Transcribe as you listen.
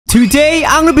Today,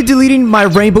 I'm gonna be deleting my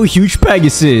rainbow huge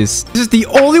Pegasus. This is the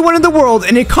only one in the world,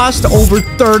 and it costs over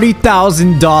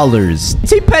 $30,000.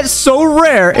 It's a pet so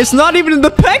rare, it's not even in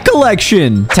the pet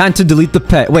collection. Time to delete the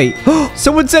pet. Wait,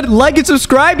 someone said like and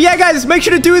subscribe? Yeah, guys, make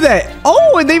sure to do that.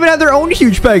 Oh, and they even have their own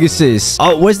huge Pegasus.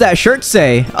 Oh, what does that shirt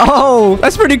say? Oh,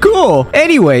 that's pretty cool.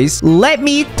 Anyways, let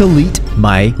me delete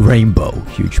my rainbow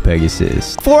huge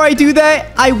Pegasus. Before I do that,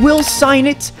 I will sign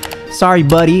it. Sorry,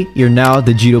 buddy. You're now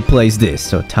the Jito plays this.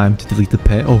 So time to delete the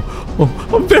pet. Oh,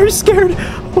 I'm very scared.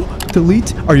 Oh,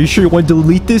 delete. Are you sure you want to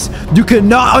delete this? You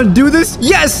cannot undo this?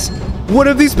 Yes! One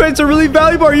of these pets are really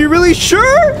valuable. Are you really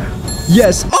sure?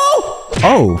 Yes.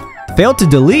 Oh! Failed to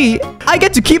delete. I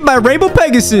get to keep my rainbow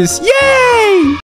Pegasus. Yay!